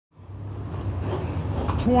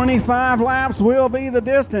25 laps will be the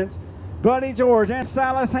distance. Buddy George and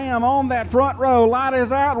Silas Ham on that front row. Light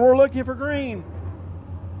is out. We're looking for green.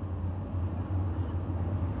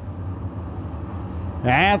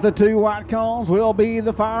 As the two white cones will be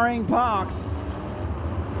the firing box.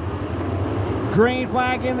 Green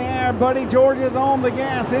flag in the air. Buddy George is on the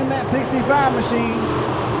gas in that 65 machine.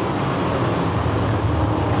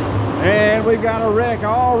 And we've got a wreck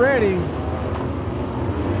already.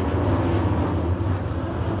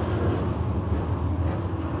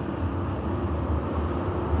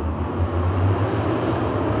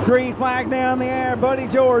 Green flag down the air. Buddy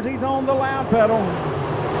George, he's on the loud pedal.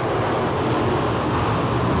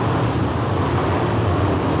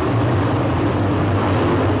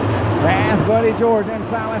 As Buddy George and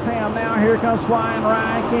Silas Ham. Now here comes Flying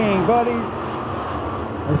Ryan King.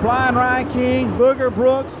 Flying Ryan King, Booger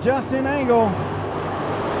Brooks, Justin Angle.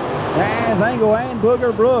 As Angle and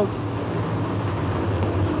Booger Brooks.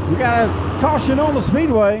 You got a caution on the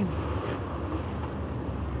speedway.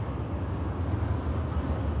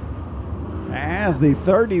 As the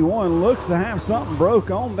 31 looks to have something broke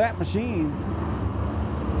on that machine.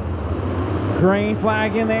 Green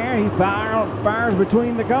flag in there. He fires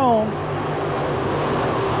between the cones.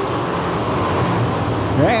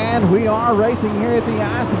 And we are racing here at the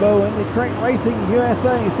ISBO in the Crate Racing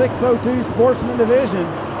USA 602 Sportsman Division.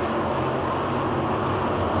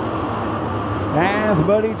 As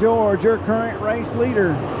Buddy George, your current race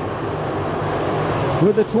leader,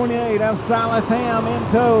 with the 28 of Silas Ham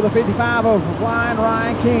in tow, the 55 of Flying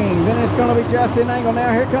Ryan King. Then it's going to be Justin Angle.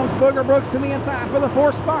 Now here comes Booger Brooks to the inside for the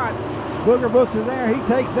fourth spot. Booger Brooks is there. He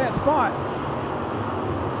takes that spot.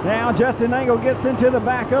 Now Justin Angle gets into the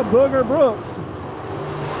back of Booger Brooks.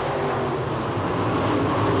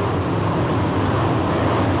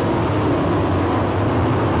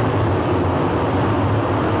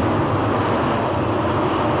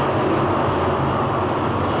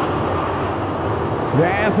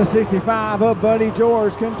 As the 65 of Buddy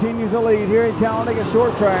George continues the lead here at Talladega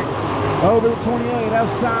Short Track over the 28 of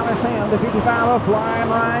Silas Ham, the 55 of Flying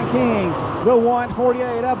Ryan King, the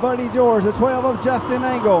 148 of Buddy George, the 12 of Justin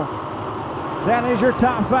Angle. That is your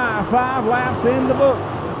top five. 5 laps in the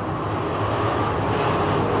books.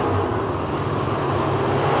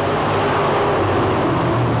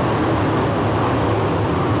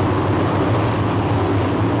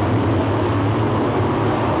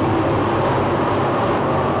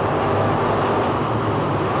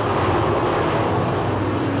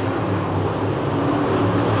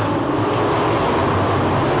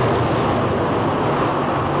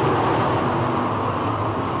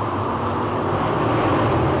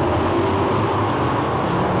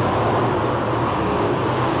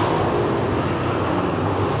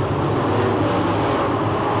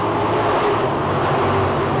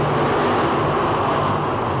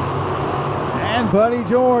 Buddy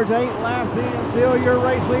George, 8 laps in, still your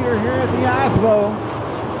race leader here at the ISBO.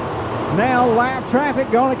 Now lap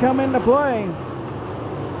traffic going to come into play.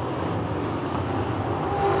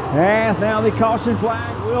 As now the caution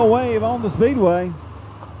flag will wave on the speedway.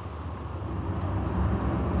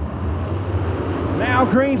 Now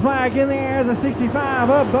green flag in the air as a 65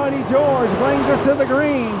 of Buddy George brings us to the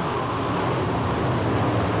green.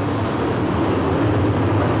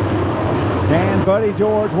 And Buddy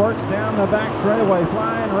George works down the back straightaway.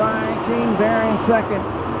 Flying Ryan King there in second.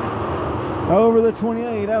 Over the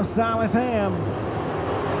 28 of Silas Ham.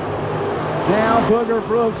 Now Booger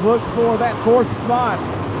Brooks looks for that 4th spot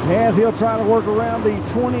as he'll try to work around the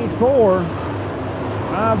 24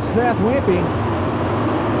 of Seth Wimpy.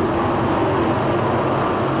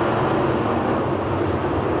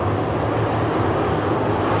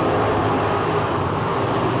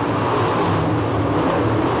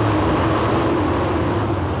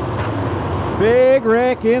 Big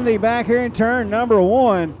wreck in the back here in turn number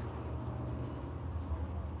 1.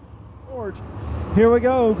 Here we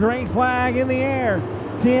go, green flag in the air.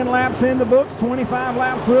 10 laps in the books, 25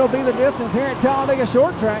 laps will be the distance here at Talladega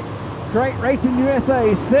Short Track. Crate Racing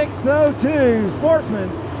USA 602 Sportsman,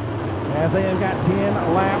 as they have got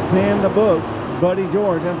 10 laps in the books. Buddy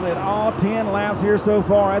George has led all 10 laps here so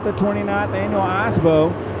far at the 29th annual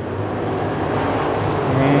ISBO.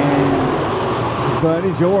 And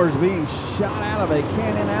Buddy George being shot out of a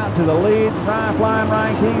cannon out to the lead. Flying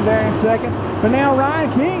Ryan King there in second. But now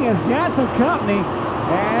Ryan King has got some company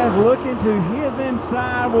as looking to his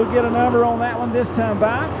inside. We'll get a number on that one this time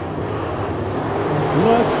by.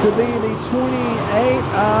 Looks to be the 28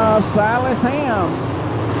 of Silas Ham.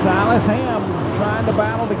 Silas Ham trying to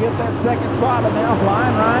battle to get that second spot, but now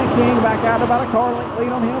Flying Ryan King back out about a car length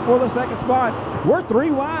lead on him for the second spot. We're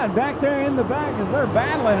 3 wide back there in the back as they're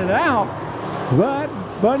battling it out. But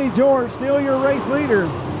Buddy George still your race leader.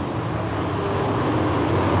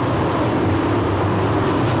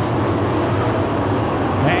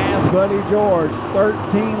 As Buddy George,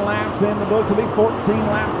 13 laps in the books. It'll be 14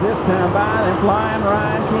 laps this time by. Then Flying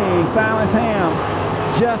Ryan King, Silas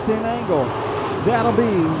Ham, Justin Engel. That'll be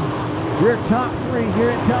your top three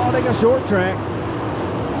here at Talladega Short Track.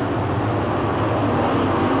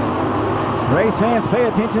 Race fans, pay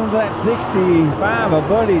attention to that 65 of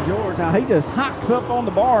Buddy George. How he just hocks up on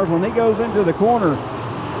the bars when he goes into the corner.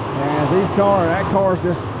 As that car's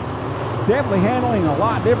just definitely handling a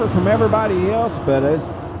lot different from everybody else, but it's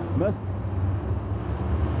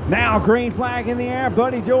now green flag in the air.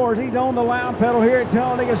 Buddy George, he's on the loud pedal here at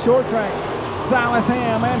Talladega Short Track. Silas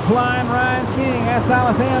Ham and Flying Ryan King as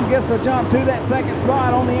Silas Ham gets the jump to that second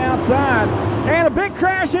spot on the outside. And a big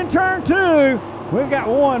crash in turn two. We've got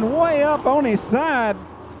one way up on his side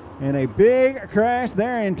and a big crash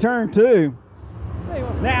there in turn two.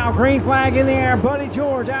 Now green flag in the air. Buddy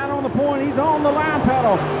George out on the point. He's on the loud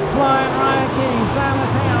pedal. Flying Ryan King,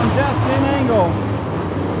 Silas Ham, Justin Engel.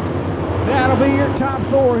 That'll be your top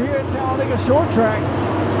four here at Talladega Short Track.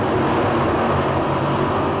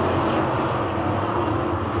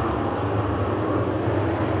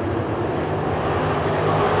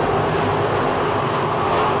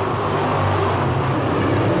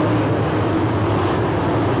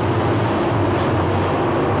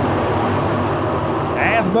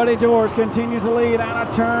 Buddy George continues to lead out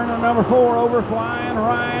of turn number 4 over Flying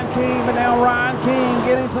Ryan King, but now Ryan King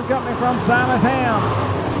getting some company from Silas Ham.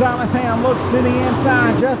 Silas Ham looks to the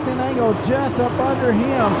inside. Justin Engel just up under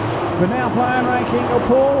him, but now Flying Ryan King will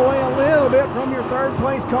pull away a little bit from your third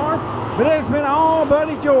place car, but it's been all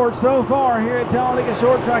Buddy George so far here at Talladega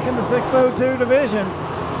Short Track in the 602 division.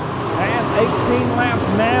 Has 18 laps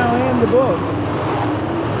now in the books.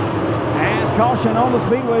 As caution on the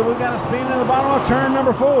speedway, we've got a spin in the bottom of turn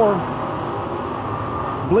number 4.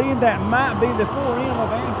 Believe that might be the 4M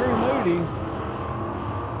of Andrew Moody.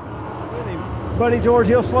 With him, Buddy George,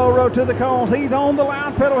 he'll slow road to the cones. He's on the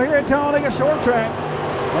loud pedal here at Talladega Short Track.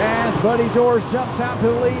 As Buddy George jumps out to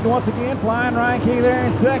the lead once again, Flying Ryan King there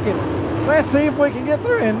in second. Let's see if we can get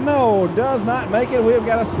through, and no, does not make it. We've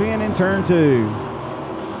got a spin in turn 2.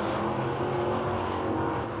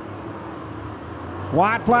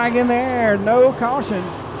 White flag in the air, no caution,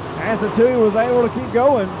 as the 2 was able to keep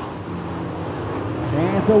going.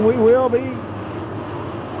 And so we will be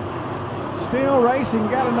still racing.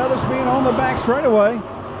 Got another spin on the back straightaway.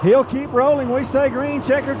 He'll keep rolling. We stay green,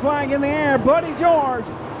 checkered flag in the air. Buddy George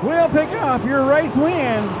will pick up your race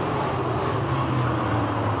win.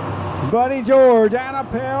 Buddy George out of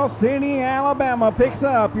Pell City, Alabama picks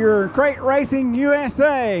up your Crate Racing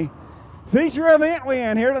USA feature event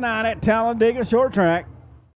win here tonight at Talladega Short Track.